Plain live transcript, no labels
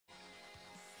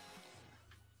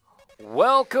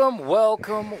Welcome,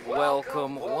 welcome,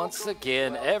 welcome once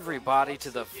again, everybody,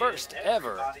 to the first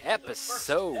ever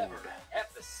episode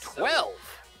 12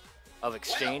 of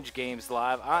Exchange Games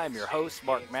Live. I am your host,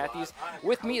 Mark Matthews.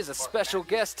 With me is a special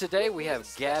guest today. We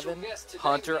have Gavin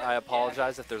Hunter. I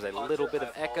apologize if there's a little bit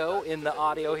of echo in the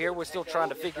audio here. We're still trying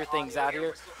to figure things out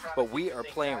here, but we are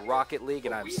playing Rocket League,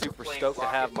 and I'm super stoked to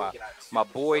have my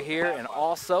boy here. And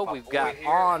also, we've got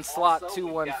Onslaught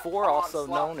 214, also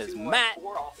known as Matt,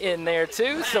 in there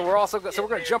too. So we're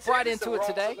going to jump right into it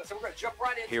today.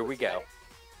 Here we go.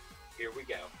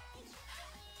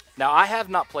 Now, I have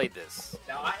not played this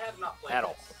at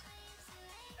all.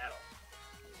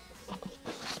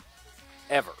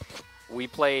 Ever. We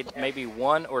played maybe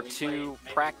one or two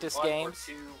practice games.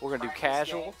 We're going to do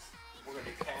casual.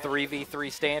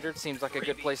 3v3 standard seems like a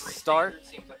good place to start.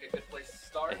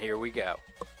 And here we go.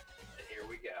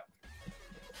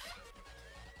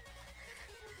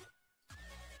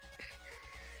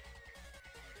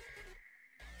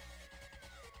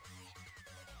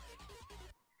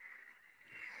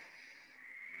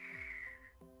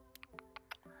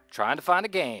 Trying to find a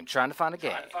game.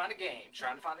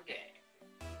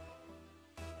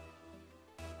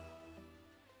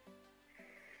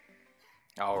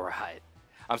 All right.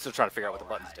 I'm still trying to figure out what the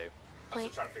buttons do.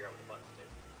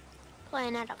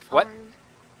 Playing at a What? farm.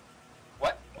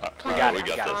 We got it.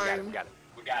 We got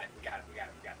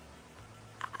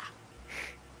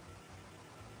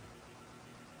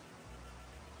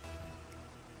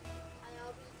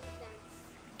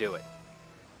Do it.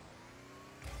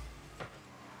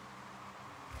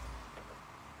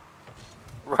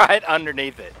 Right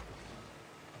underneath it.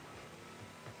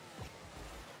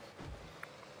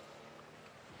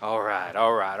 All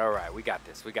right. We got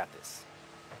this.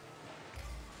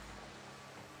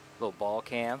 Little ball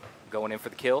cam going in for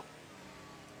the kill.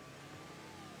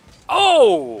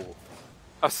 Oh!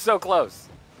 I was so close.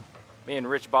 Me and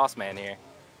Rich Boss Man here.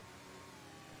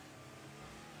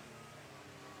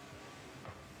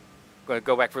 Going to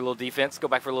go back for a little defense.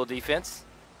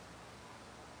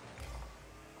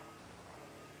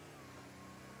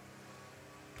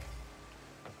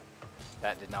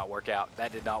 That did not work out.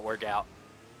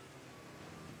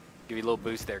 Give you a little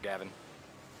boost there, Gavin.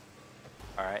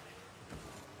 All right.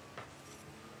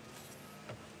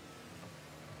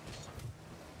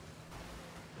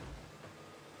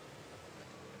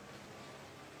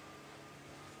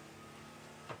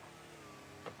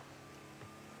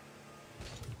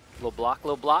 Little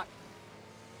block.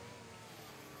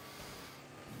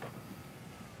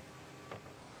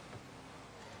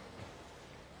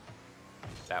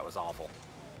 That was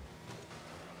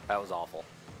awful.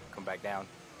 Come back down.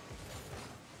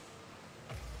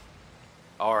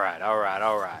 All right.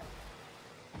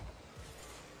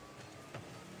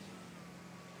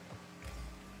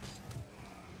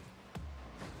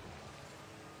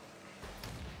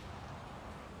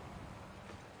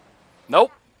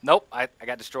 Nope. I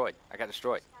got destroyed.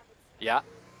 Yeah.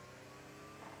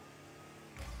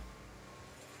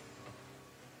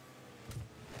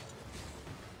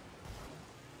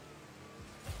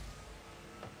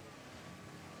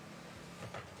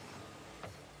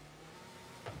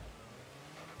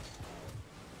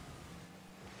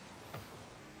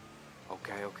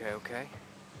 Okay.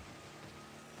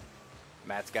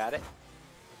 Matt's got it.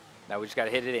 Now we just got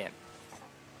to hit it in.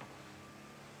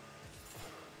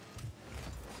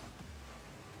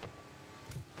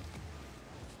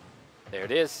 There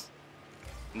it is.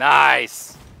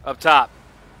 Nice. Up top.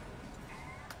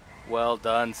 Well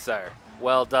done, sir.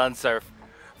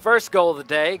 First goal of the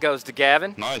day goes to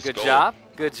Gavin. Nice Good goal.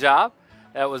 job.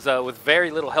 That was with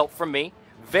very little help from me.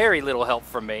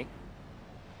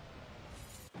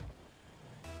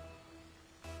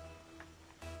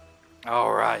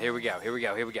 All right, here we go.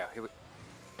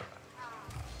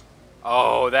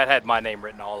 Oh, that had my name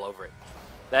written all over it.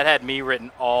 That had me written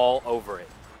all over it.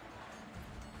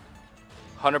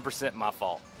 100% my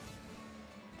fault.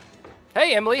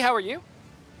 Hey, Emily, how are you?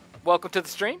 Welcome to the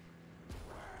stream.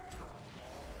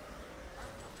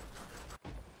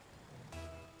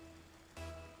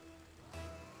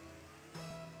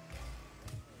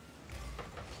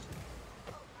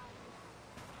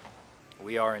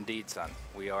 We are indeed, son.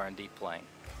 We are indeed playing.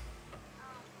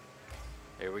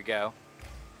 Here we go.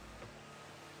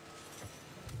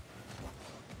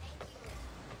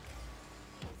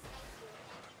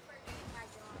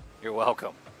 You're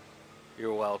welcome.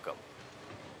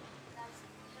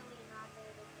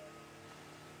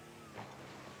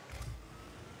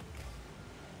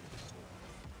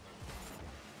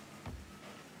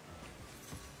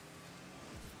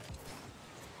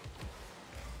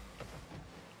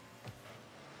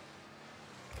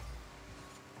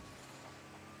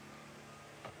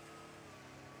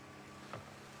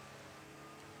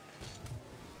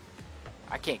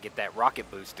 I can't get that rocket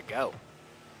boost to go.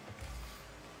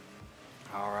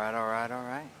 All right, all right, all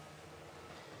right.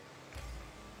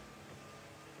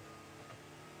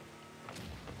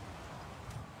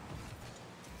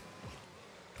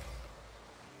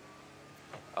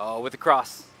 Oh, with the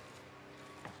cross.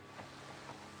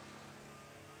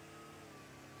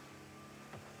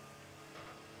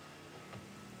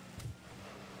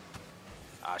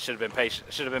 I should have been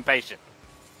patient. Should have been patient.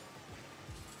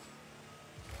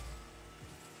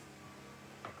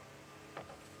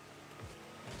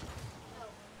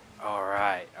 All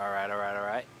right, all right, all right, all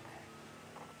right.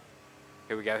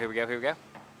 Here we go, here we go, here we go.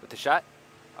 With the shot.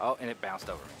 Oh, and it bounced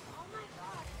over me.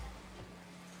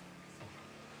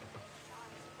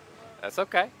 That's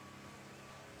okay.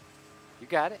 You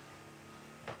got it.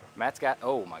 Matt's got,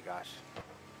 oh my gosh.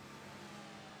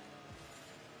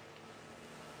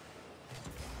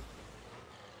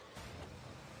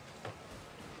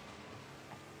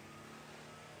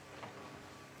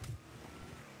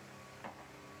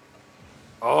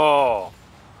 Oh,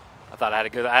 I thought I had a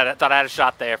good, I thought I had a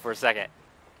shot there for a second.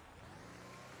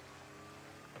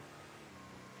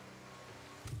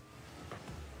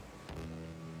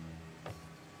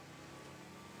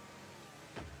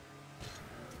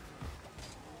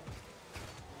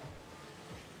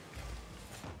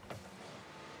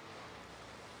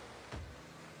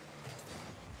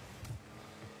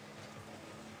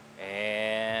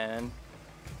 And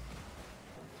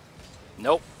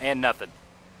nope, and nothing.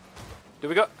 Do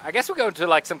we go? I guess we go to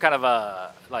like some kind of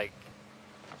a like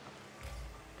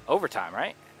overtime,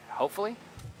 right? Hopefully.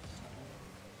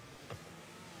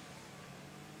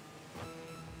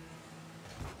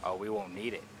 Oh, we won't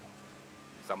need it.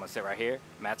 So I'm gonna sit right here.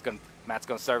 Matt's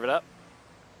gonna serve it up.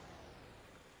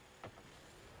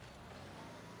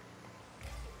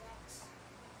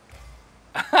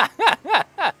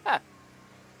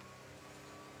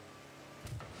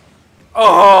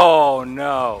 Oh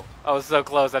no! I was so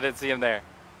close. I didn't see him there.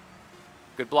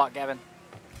 Good block, Gavin.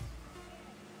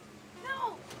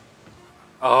 No.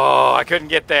 Oh, I couldn't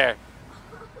get there.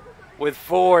 With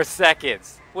 4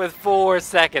 seconds. With 4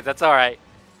 seconds. That's all right.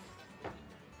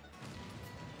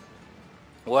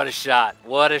 What a shot.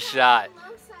 What a shot.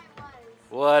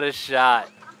 What a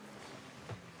shot.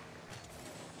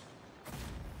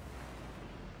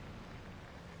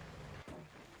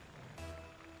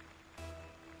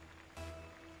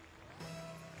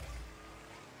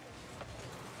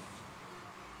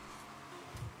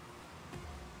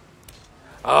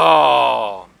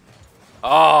 Oh.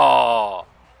 Oh.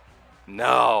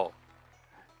 No.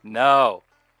 No.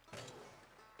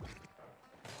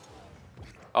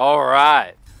 All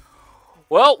right.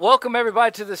 Well, welcome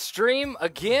everybody to the stream.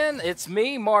 Again, it's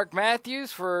me, Mark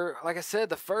Matthews, for, like I said,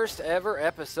 the first ever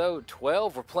episode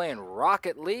 12. We're playing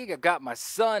Rocket League. I've got my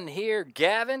son here,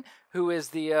 Gavin, who is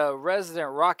the resident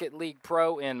Rocket League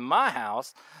pro in my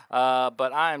house,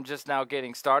 but I am just now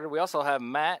getting started. We also have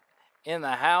Matt in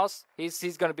the house.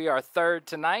 He's going to be our third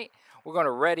tonight. We're going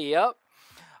to ready up.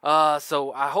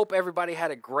 So I hope everybody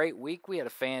had a great week. We had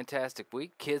a fantastic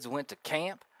week. Kids went to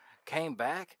camp, came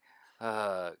back,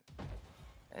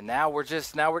 and now we're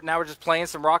just playing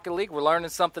some Rocket League. We're learning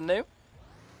something new.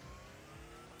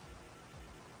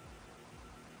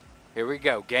 Here we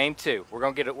go, game 2. We're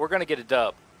gonna get a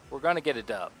dub. We're gonna get a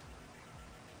dub.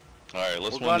 All right,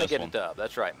 let's win this one. We're gonna get a dub.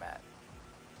 That's right, Matt.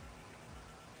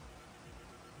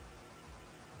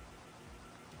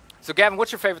 So, Gavin,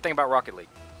 what's your favorite thing about Rocket League?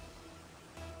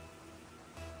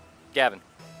 Gavin,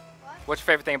 what's your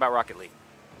favorite thing about Rocket League?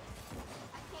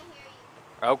 I can't hear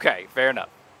you. Okay, fair enough.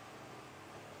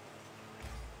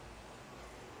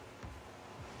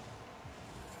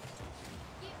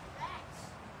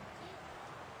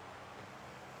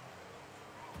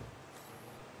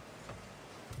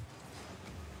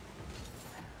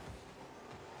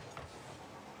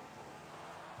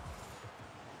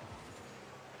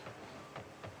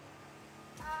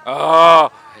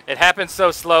 Oh, it happens so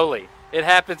slowly. It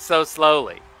happens so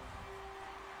slowly. It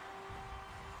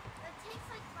takes just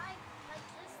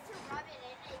to rub it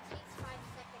in, it takes 5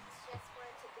 seconds just for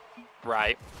it to get in.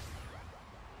 Right.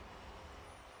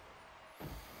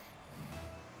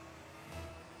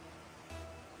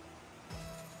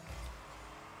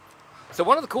 So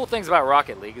one of the cool things about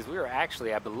Rocket League is we are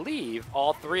actually, I believe,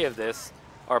 all 3 of this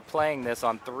are playing this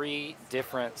on 3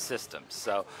 different systems.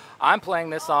 So I'm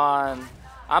playing this on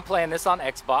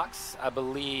Xbox. I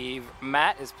believe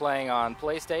Matt is playing on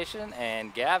PlayStation,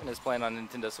 and Gavin is playing on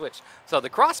Nintendo Switch. So the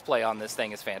cross-play on this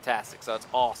thing is fantastic, so it's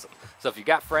awesome. So if you've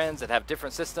got friends that have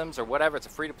different systems or whatever, it's a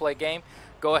free-to-play game,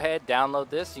 go ahead, download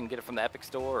this. You can get it from the Epic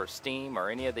Store or Steam or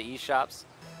any of the eShops,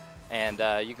 and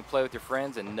you can play with your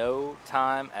friends in no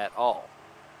time at all.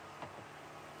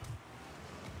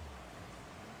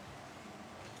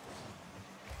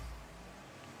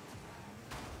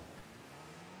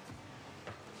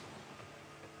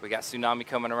 We got Tsunami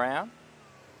coming around.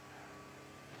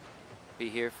 Be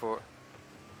here for...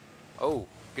 Oh,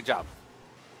 good job.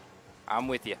 I'm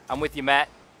with you. I'm with you, Matt.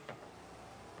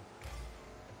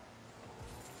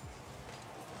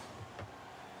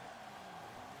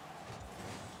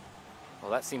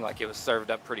 Well, that seemed like it was served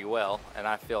up pretty well, and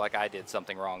I feel like I did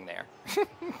something wrong there.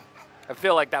 I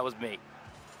feel like that was me.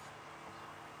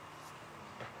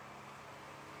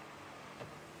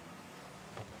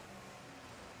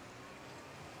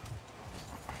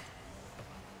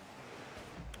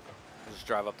 Just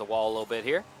drive up the wall a little bit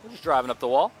here. We're just driving up the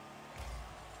wall.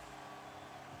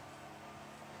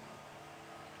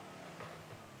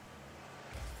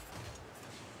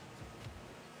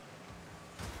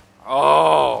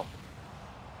 Oh!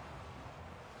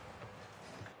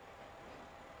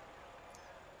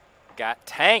 Got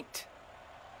tanked.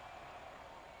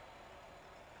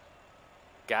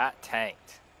 Got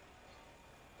tanked.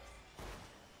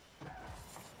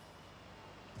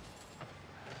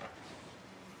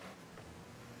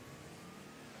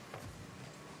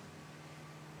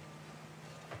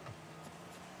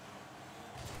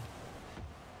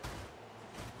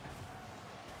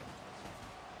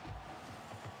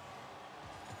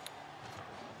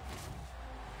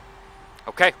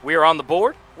 Okay, we are on the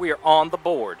board. We are on the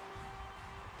board.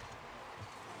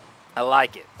 I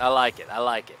like it. I like it. I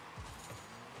like it.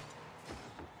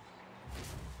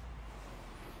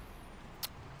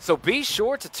 So be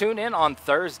sure to tune in on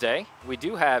Thursday. We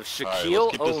do have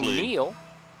Shaquille O'Neal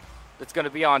that's going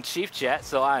to be on Chief Chat,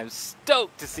 so I'm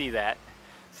stoked to see that.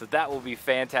 So that will be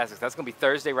fantastic. That's going to be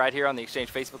Thursday right here on the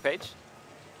Exchange Facebook page.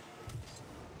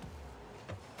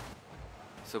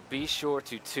 So be sure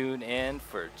to tune in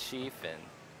for Chief and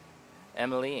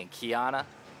Emily and Kiana.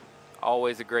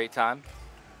 Always a great time.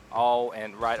 Oh,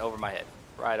 and right over my head.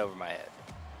 Right over my head.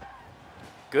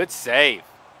 Good save.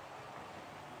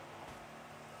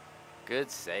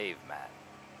 Good save, Matt.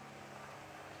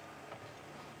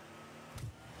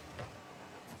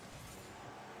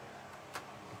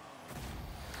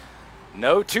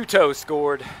 No two-toe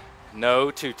scored. No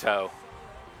two-toe.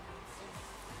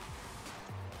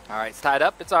 All right, it's tied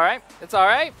up. It's all right. It's all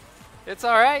right. It's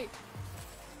all right.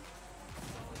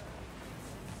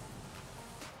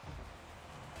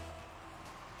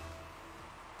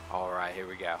 All right, here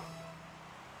we go.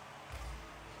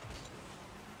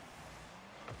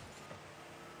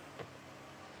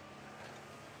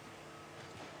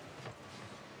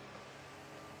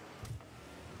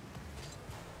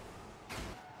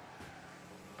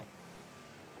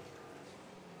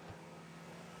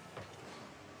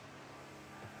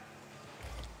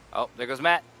 Oh, there goes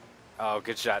Matt. Oh,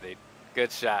 good shot, dude.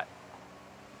 Good shot.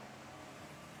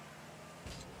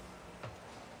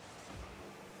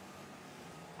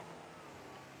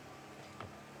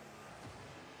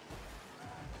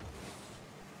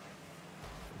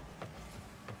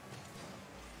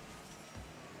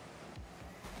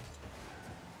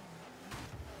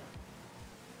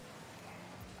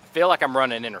 I feel like I'm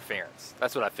running interference.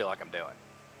 That's what I feel like I'm doing.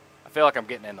 I feel like I'm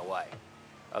getting in the way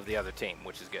of the other team,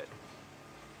 which is good.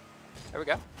 There we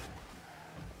go.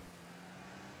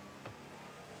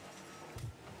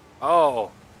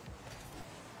 Oh.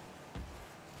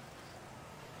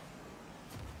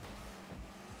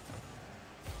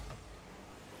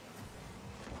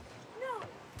 No,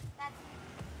 that's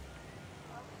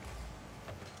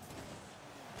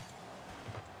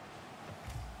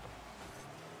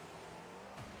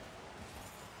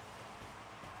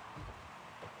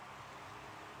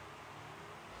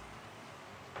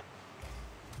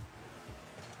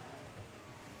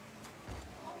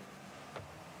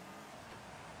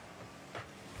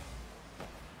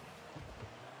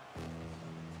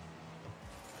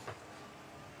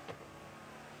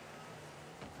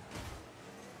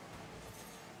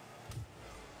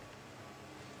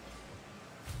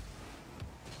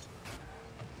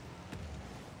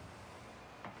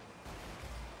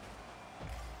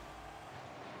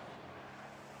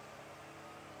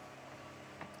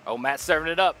Oh, Matt's serving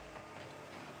it up.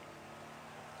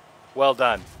 Well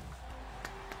done.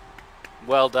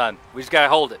 Well done. We just got to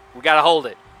hold it. We got to hold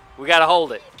it. We got to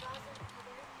hold it.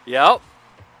 Yep.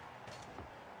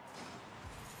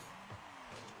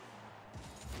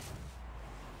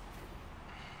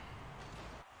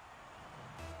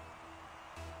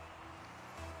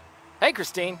 Hey,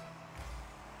 Christine.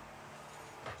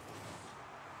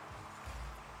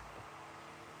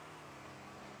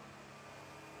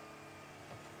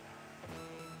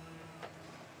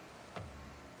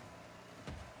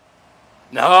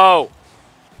 No.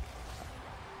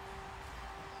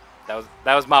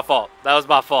 That was my fault. That was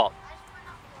my fault.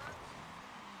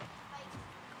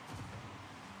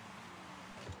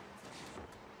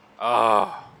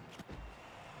 Oh.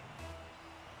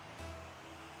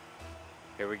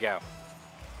 Here we go.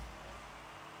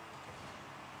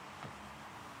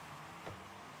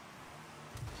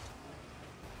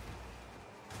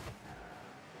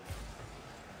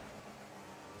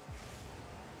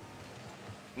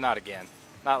 Not again.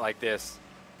 Not like this.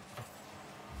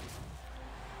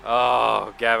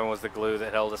 Oh, Gavin was the glue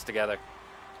that held us together.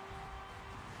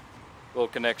 Little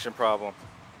connection problem.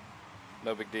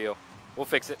 No big deal. We'll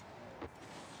fix it.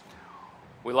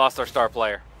 We lost our star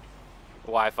player.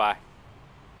 Wi-Fi.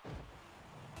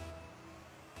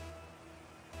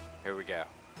 Here we go.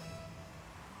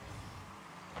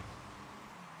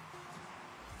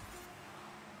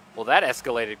 Well, that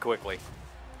escalated quickly.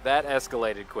 That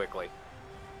escalated quickly.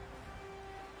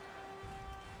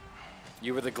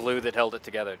 You were the glue that held it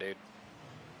together, dude.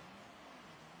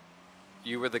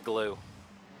 You were the glue.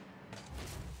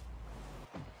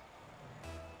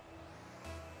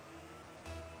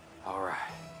 All right.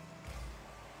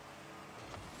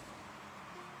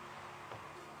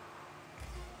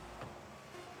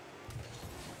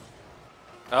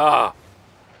 Oh.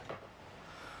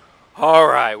 All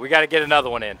right, we got to get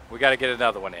another one in. We got to get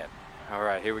another one in. All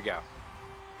right, here we go.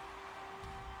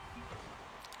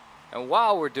 And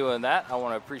while we're doing that, I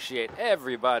want to appreciate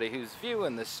everybody who's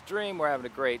viewing the stream. We're having a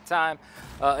great time.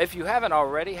 If you haven't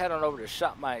already, head on over to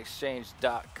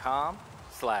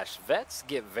shopmyexchange.com/vets.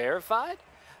 Get verified.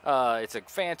 It's a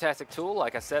fantastic tool.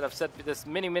 Like I said, I've said this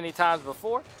many, many times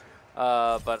before.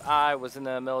 But I was in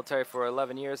the military for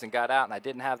 11 years and got out, and I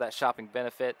didn't have that shopping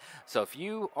benefit. So if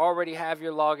you already have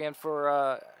your login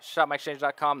for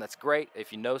shopmyexchange.com, that's great.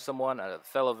 If you know someone, a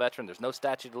fellow veteran, there's no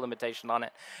statute of limitation on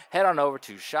it. Head on over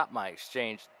to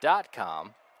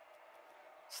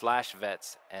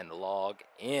shopmyexchange.com/vets and log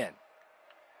in.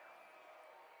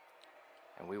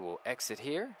 And we will exit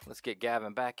here. Let's get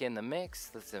Gavin back in the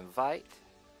mix. Let's invite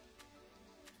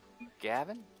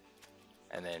Gavin.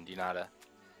 And then, do you know how to...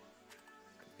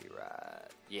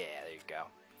 Right. Yeah, there you go.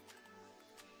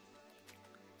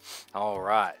 All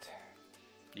right.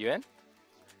 You in?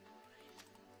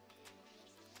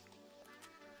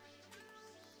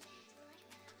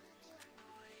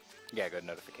 Yeah, go to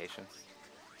notifications.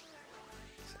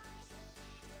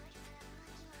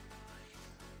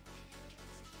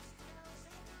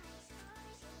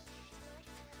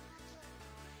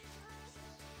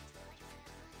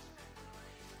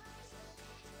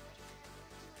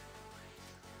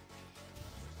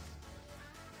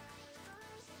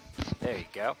 There you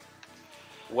go.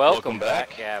 Welcome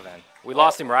back, Gavin. We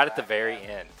lost him right at the very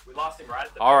end.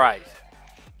 All right.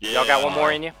 Yeah. Y'all got one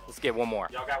more in you? Let's get one more.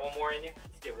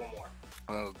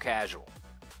 Oh, casual.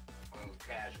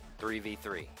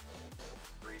 3v3.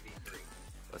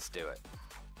 Let's do it.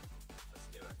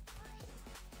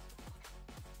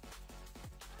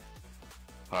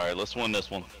 All right, let's win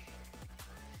this one.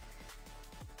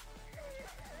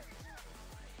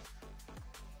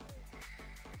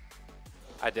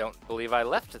 I don't believe I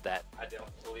left that.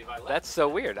 That's so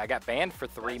weird. I got banned for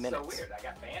 3 minutes.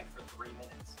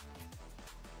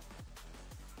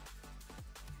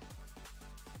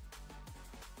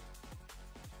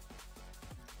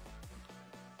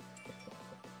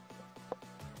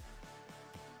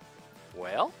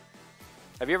 Well,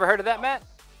 have you ever heard of that, Matt?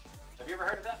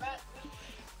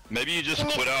 Maybe you just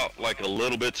quit out like a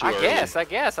little bit too early. I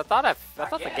guess. I thought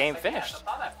the game finished.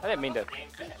 I didn't mean to.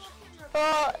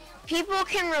 Well, people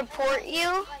can report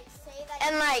you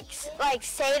and like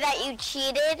say that you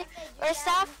cheated or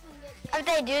stuff. If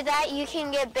they do that, you can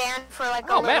get banned for like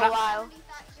a little while.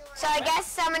 So I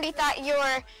guess somebody thought you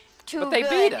were too good. But they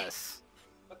beat us.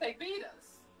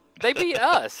 They beat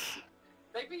us.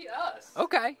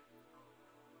 Okay.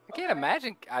 I can't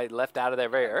imagine I left out of there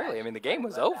very early. I mean, the game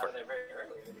was over.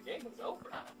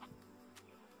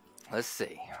 Let's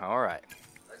see. All right.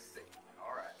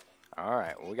 All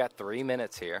right. Well, we got 3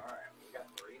 minutes here.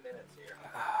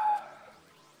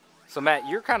 So Matt,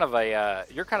 you're kind of a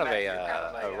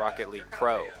Rocket League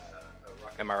pro.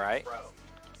 Am I right?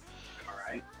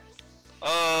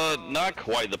 Not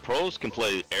quite. The pros can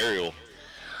play aerial.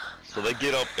 So they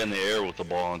get up in the air with the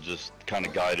ball and just kind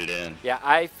of guide it in. Yeah,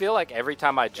 I feel like every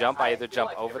time I jump, I either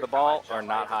jump over the ball or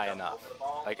not high enough.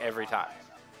 Like every time.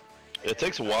 It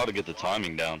takes a while to get the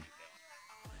timing down.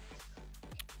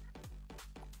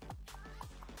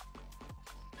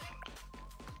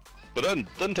 But it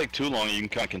doesn't take too long. You can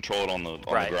kind of control it on the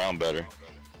ground better.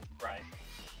 All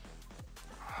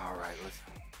right.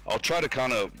 I'll try to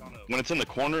kind of, when it's in the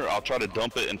corner, I'll try to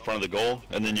dump it in front of the goal,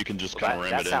 and then you can just kind of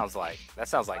ram it in. That sounds like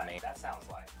me.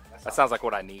 That sounds like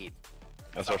what I need.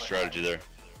 That's our strategy there.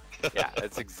 Yeah,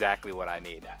 that's exactly what I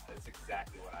need.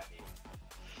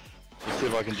 Let's see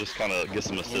if I can just kind of get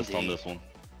some assist on Indeed. this one.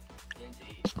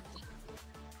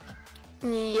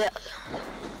 Yeah.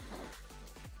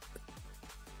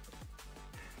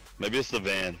 Maybe it's the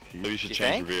van. Maybe you should You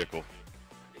change think? your vehicle.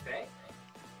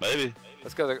 Maybe.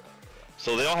 Let's go there.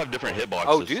 So they all have different hitboxes.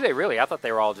 Oh, do they really? I thought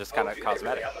they were all just kind of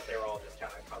cosmetic.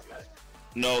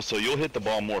 No, so you'll hit the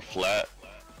ball more flat,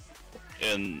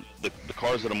 and the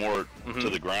cars that are more to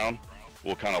the ground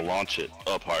will kind of launch it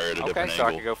up higher at a Okay, different so I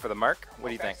angle. could go for the Merc. What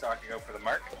do you think?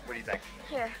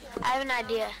 Here, I have an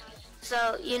idea.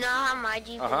 So, you know how my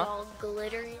Jeep is all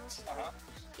glittery and stuff?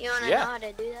 You want to Yeah. know how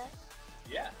to do that?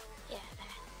 Yeah.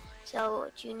 So,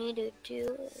 what you need to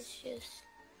do is just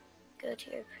go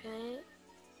to your paint.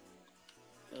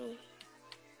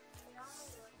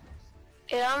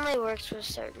 It only works with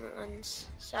certain ones.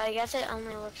 So, I guess it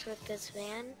only works with this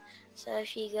van. So,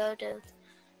 if you go to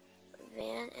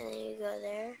van and then you go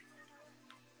there.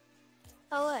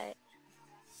 Oh, wait.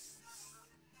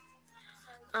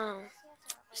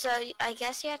 So I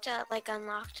guess you have to like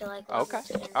unlock to like. Okay.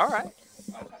 level 10. All right.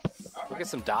 We'll get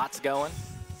some dots going.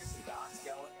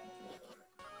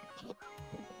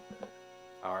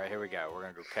 All right, here we go. We're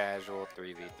gonna go casual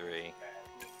 3v3.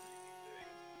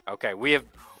 Okay, we have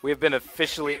been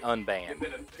officially unbanned.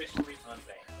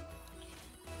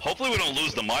 Hopefully we don't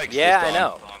lose the mics. Yeah, this I time.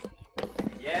 know.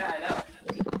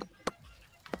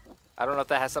 I don't know if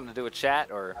that has something to do with chat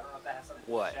or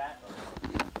what.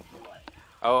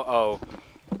 Oh.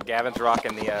 Gavin's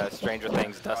rocking the Stranger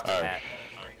Things Dusty All right. hat.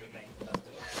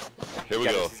 Here we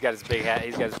go. He's got his big hat.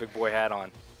 He's got his big boy hat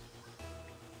on.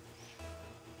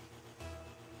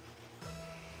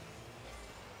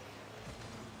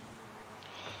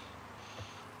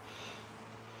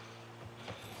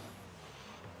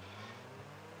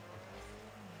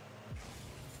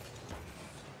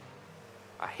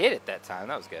 I hit it that time.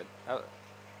 That was good.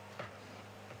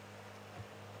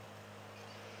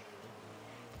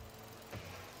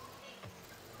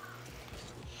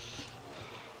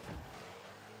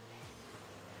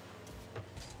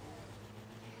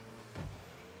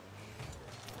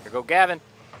 Here go Gavin.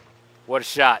 What a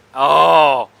shot.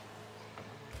 Oh.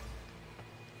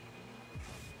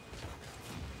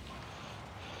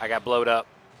 I got blowed up.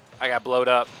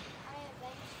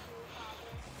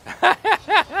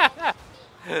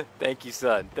 Thank you,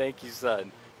 son. Thank you,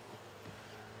 son.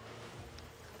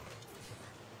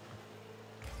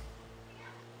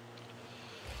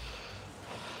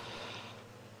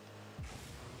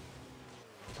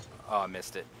 Oh, I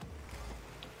missed it.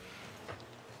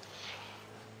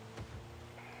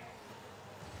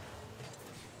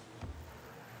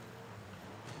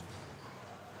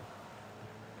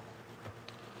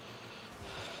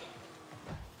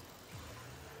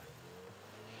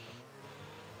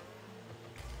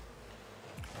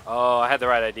 Oh, I had the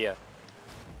right idea.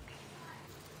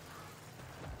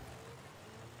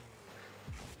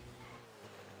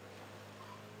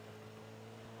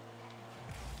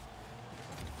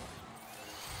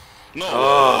 No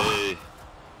way.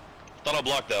 Thought I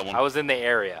blocked that one. I was in the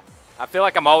area. I feel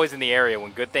like I'm always in the area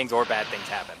when good things or bad things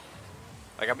happen.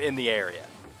 Like I'm in the area.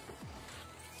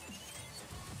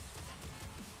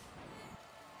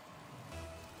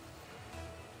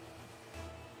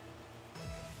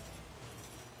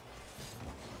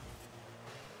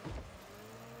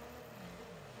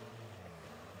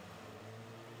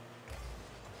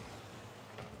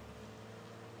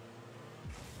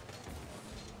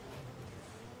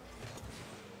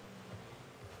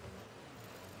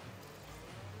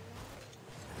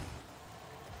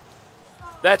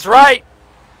 That's right.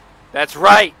 That's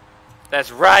right.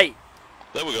 That's right.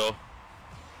 There we go.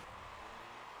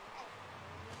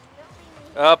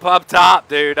 Up top,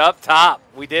 dude. Up top.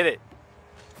 We did it.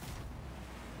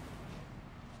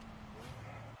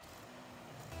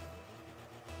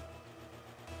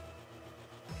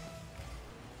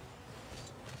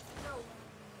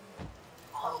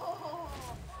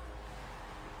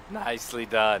 Nicely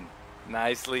done.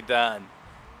 Nicely done.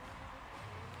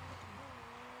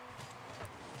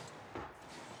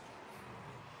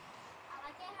 I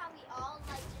like it how we all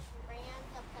like just ran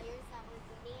the players that were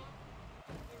beating it.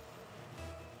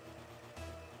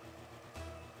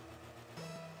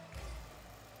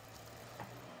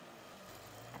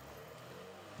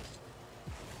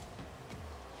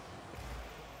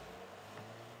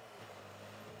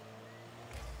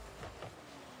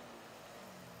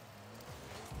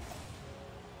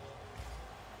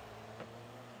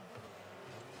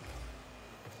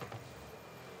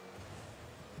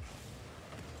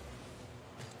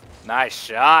 Nice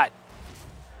shot.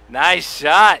 Nice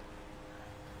shot.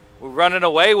 We're running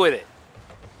away with it.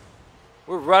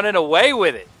 We're running away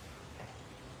with it.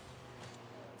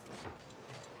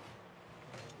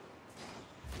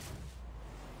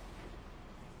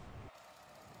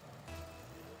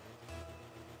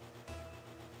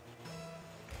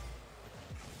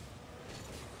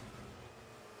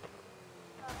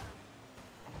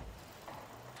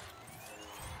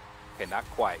 Okay, not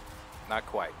quite. Not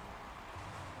quite.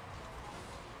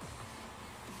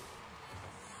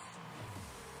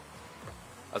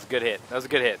 That was a good hit. That was a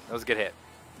good hit. That was a good hit.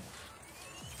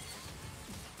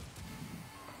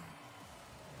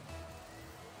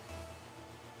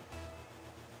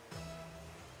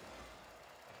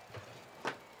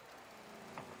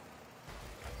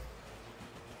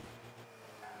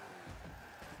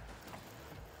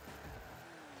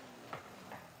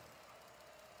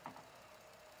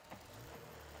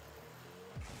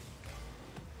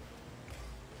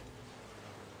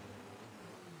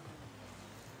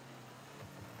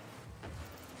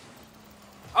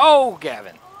 Oh,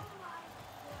 Gavin.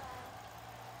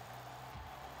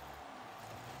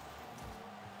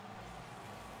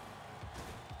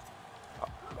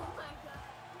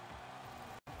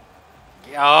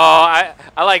 Oh,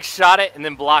 I like shot it and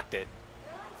then blocked it.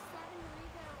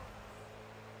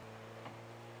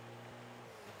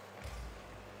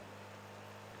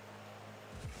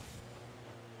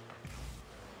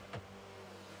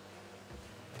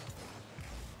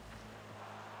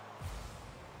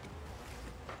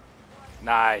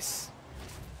 Nice.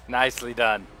 Nicely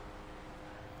done.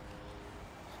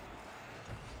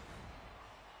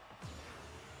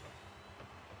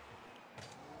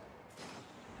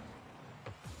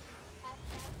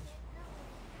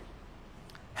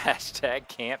 Hashtag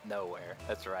camp nowhere.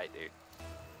 That's right, dude.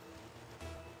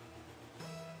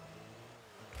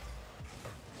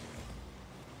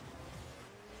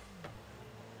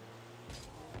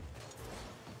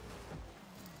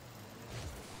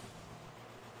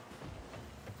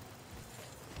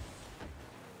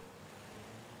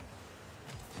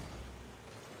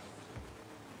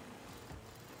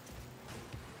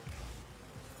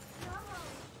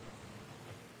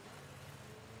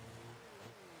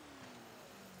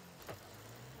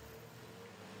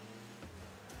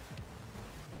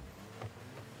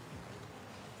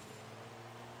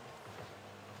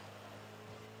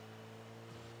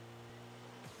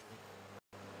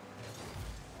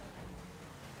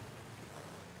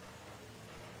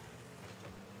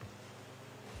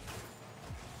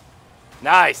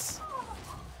 Nice.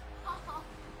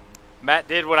 Matt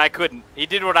did what I couldn't. He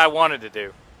did what I wanted to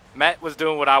do. Matt was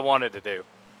doing what I wanted to do.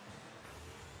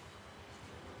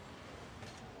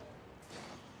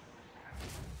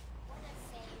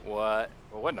 What?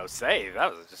 Well, wasn't no save.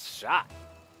 That was just a shot.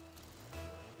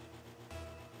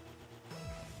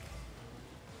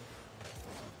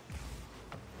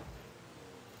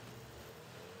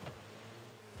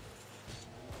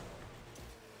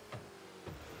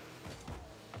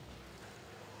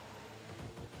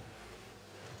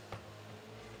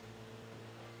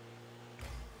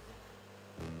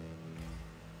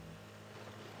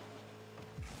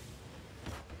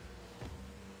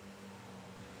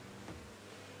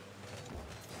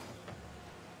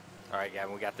 All right,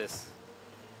 Gavin, we got this.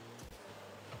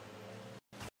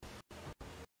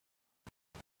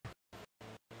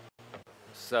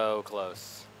 So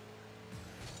close.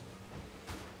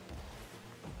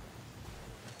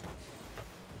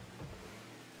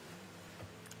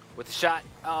 With the shot.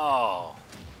 Oh.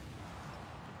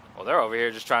 Well, they're over here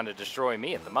just trying to destroy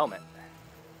me at the moment.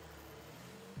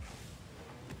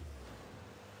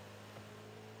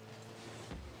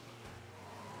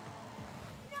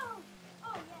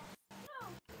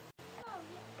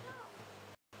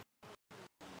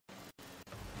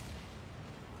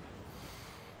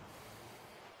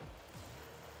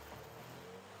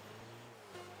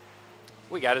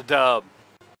 We got a dub.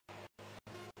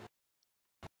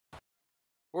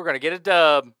 We're going to get a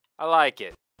dub. I like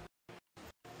it.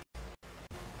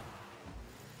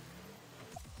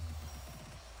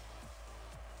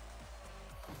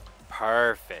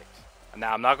 Perfect.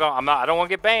 Now I don't want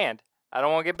to get banned. I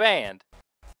don't want to get banned.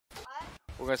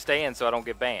 We're going to stay in so I don't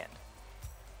get banned.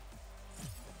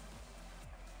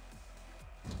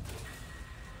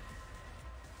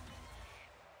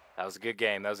 That was a good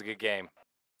game. That was a good game.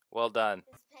 Well done. Is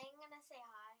Payne gonna say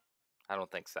hi? I don't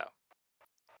think so.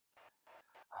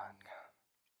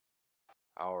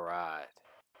 All right.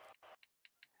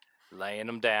 Laying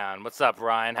them down. What's up,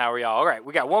 Ryan? How are y'all? All right,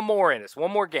 we got one more in us.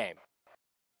 One more game.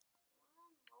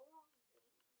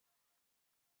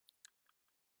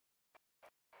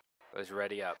 Let's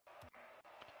ready up.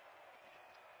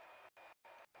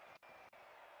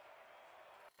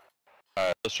 All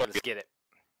right, let's try to Let's get it.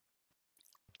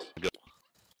 go.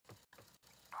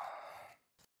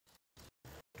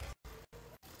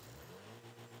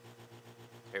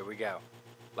 Here we go.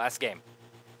 Last game.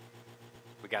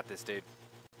 We got this, dude.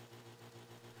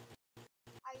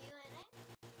 Are you in it?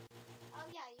 Oh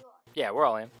yeah, you are. Yeah, we're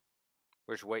all in.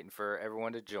 We're just waiting for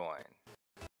everyone to join.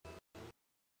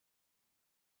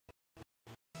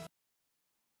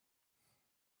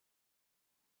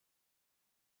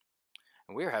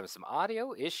 We're having some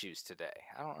audio issues today.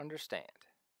 I don't understand.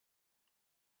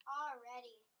 Already.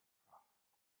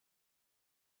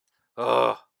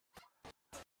 Oh.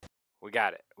 We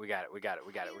got it. We got it. We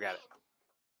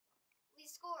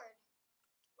scored.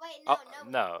 Wait, Oh,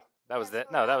 no. That was it.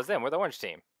 No, that was them. We're the orange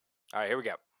team. All right, here we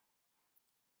go.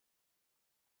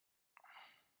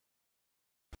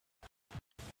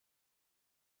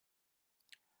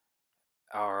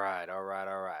 All right.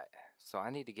 So I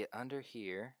need to get under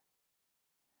here.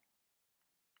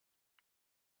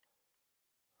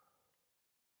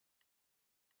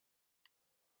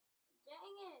 Dang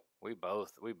it. We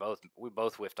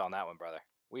both whiffed on that one, brother.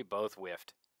 We both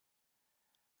whiffed.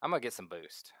 I'm gonna get some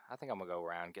boost. I think I'm gonna go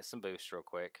around, get some boost real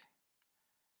quick.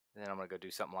 Then I'm gonna go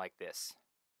do something like this.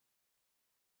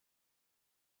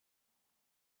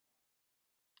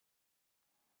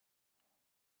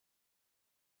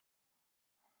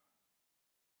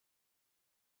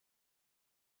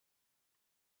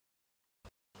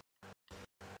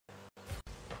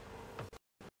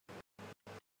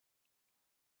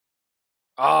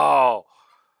 Oh,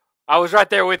 I was right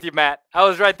there with you, Matt. I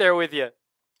was right there with you.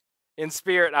 In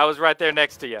spirit, I was right there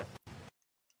next to you.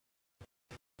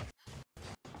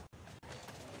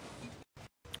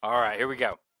 All right, here we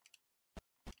go.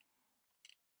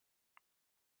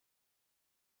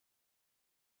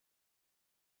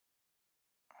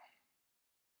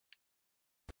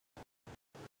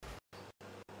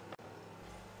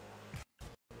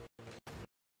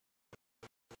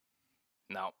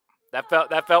 No, that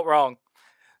felt wrong.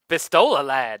 Pistola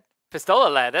lad.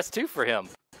 That's 2 for him.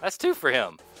 That's 2 for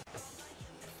him.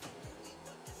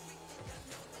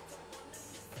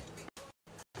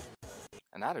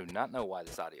 And I do not know why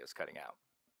this audio is cutting out.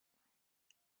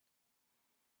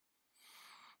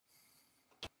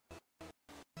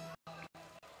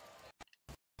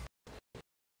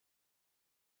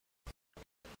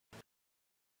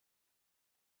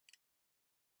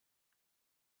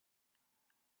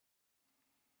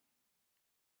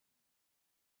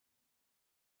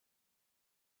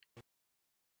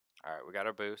 All right, we got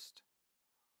our boost.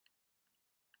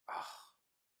 Oh.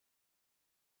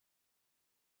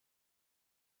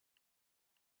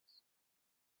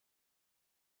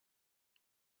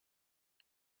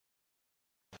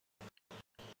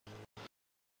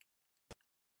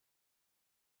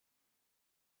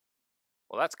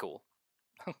 Well, that's cool.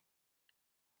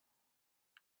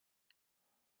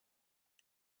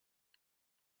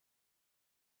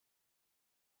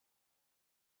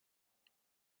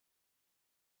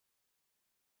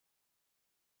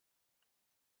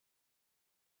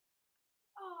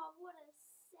 Oh, what a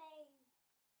save.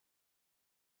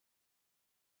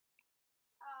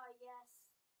 Oh, yes.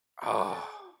 Oh.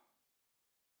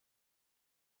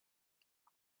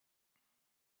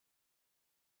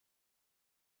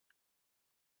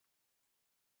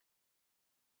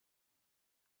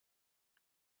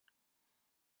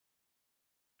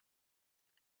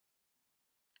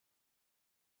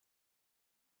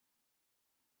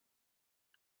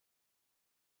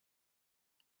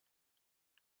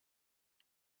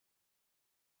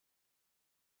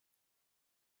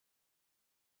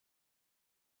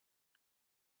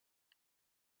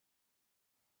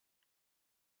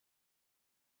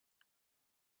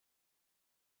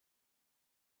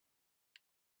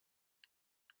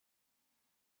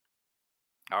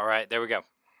 All right, there we go.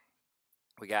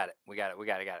 We got it. We got it. We're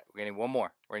gonna need one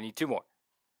more. We're gonna need 2 more.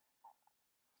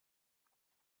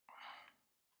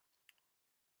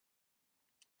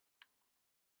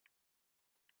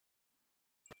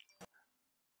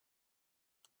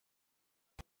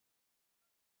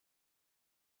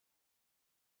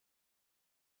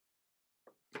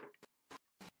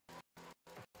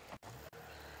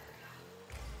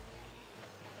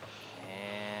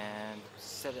 And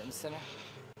set it in the center.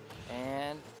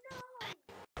 And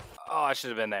oh, I should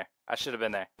have been there.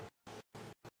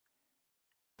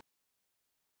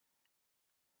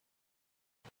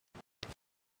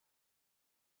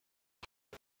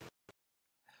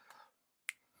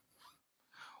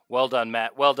 Well done,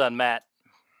 Matt.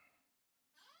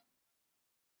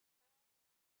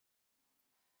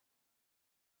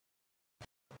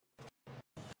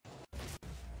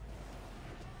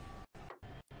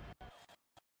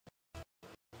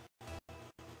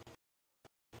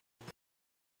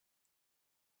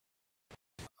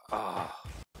 Oh.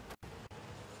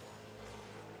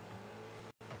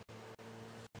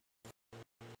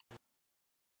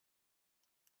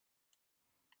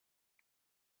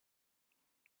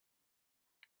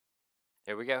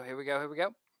 Here we go.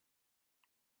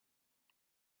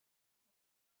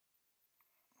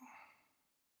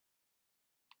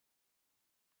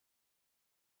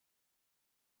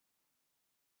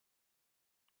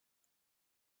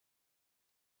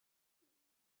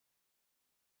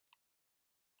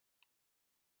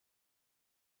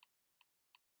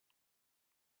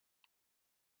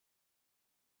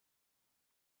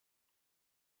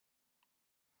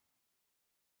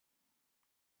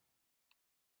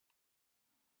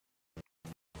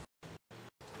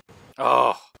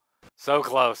 Oh, so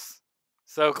close.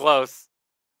 So close.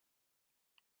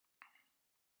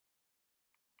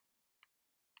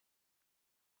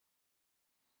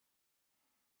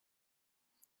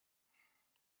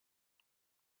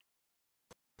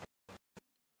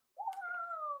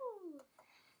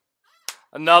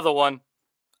 Another one.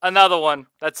 Another one.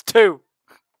 That's 2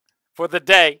 for the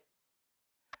day.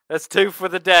 That's 2 for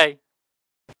the day.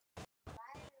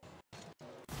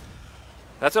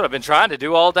 That's what I've been trying to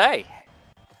do all day.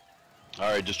 All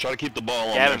right, just try to keep the ball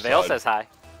on Gavin, their Vale side. says hi.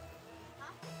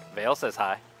 Vale says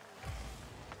hi.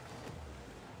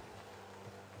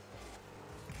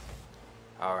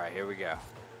 All right, here we go.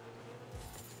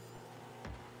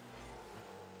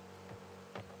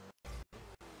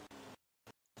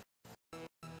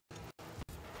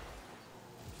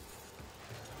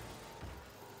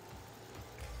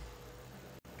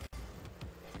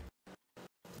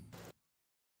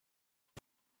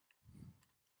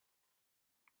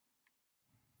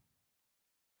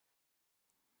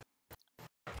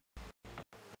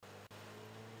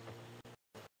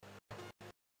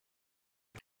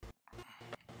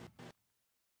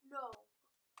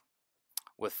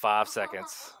 With 5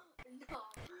 seconds.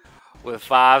 With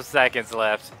 5 seconds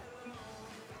left.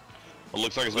 It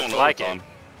looks like it's Looks going like overtime. it.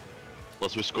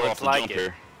 Unless we score Looks off the like jump it.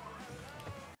 here.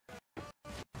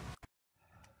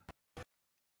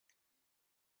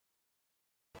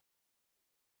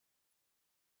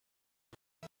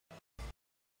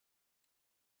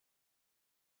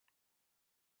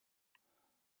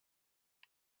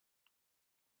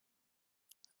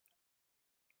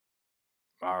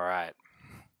 All right.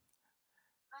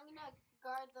 I'm gonna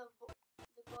guard the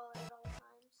goal at all times.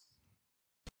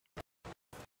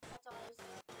 That's all I say.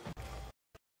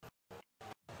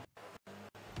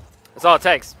 That's all it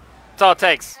takes. That's all it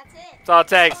takes. That's it. That's all it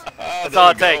takes. Ah, That's there all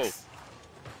we it go. takes.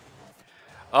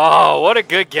 Oh, what a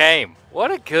good game. What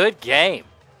a good game.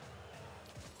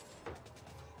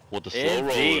 With the slow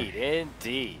Indeed, roller.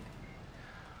 indeed.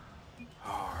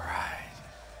 All right.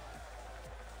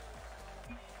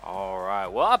 All right.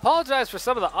 Well, I apologize for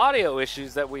some of the audio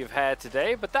issues that we've had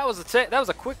today, but that was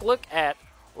a quick look at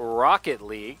Rocket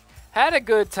League. Had a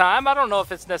good time. I don't know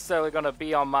if it's necessarily going to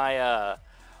be on my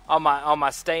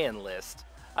staying list.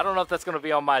 I don't know if that's going to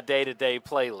be on my day-to-day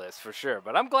playlist for sure,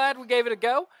 but I'm glad we gave it a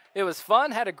go. It was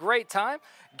fun. Had a great time.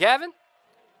 Gavin,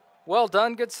 well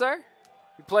done, good sir.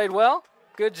 You played well.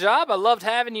 Good job. I loved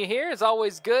having you here. It's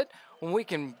always good when we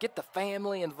can get the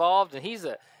family involved. And he's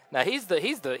the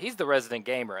resident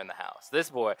gamer in the house. This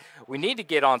boy, we need to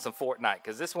get on some Fortnite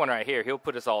because this one right here, he'll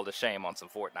put us all to shame on some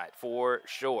Fortnite for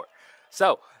sure.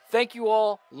 So thank you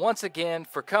all once again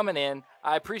for coming in.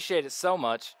 I appreciate it so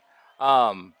much.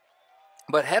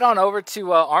 But head on over to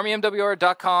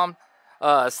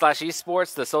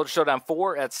armymwr.com/esports. The Soldier Showdown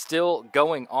 4 that's still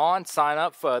going on. Sign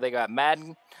up for. They got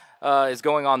Madden is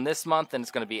going on this month, and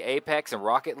it's going to be Apex, and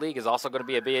Rocket League is also going to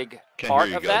be a big Can't part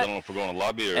hear you of guys. I that. don't know if we're going to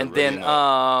lobby or And ready then, or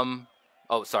not.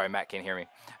 oh, sorry, Matt can't hear me.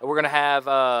 We're going to have,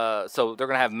 so they're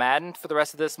going to have Madden for the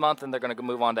rest of this month, and they're going to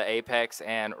move on to Apex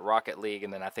and Rocket League,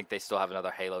 and then I think they still have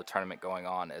another Halo tournament going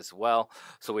on as well.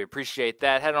 So we appreciate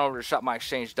that. Head on over to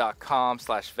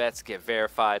shopmyexchange.com/vets, get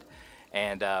verified,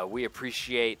 and we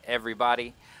appreciate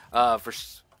everybody for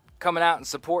coming out and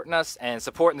supporting us and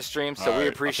supporting the stream, so All we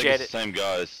right, appreciate I think it. it's the same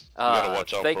guys. You got to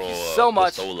watch out Thank for you so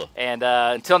much, Pistola. and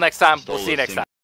until next time, we'll see you Pistola next seems time.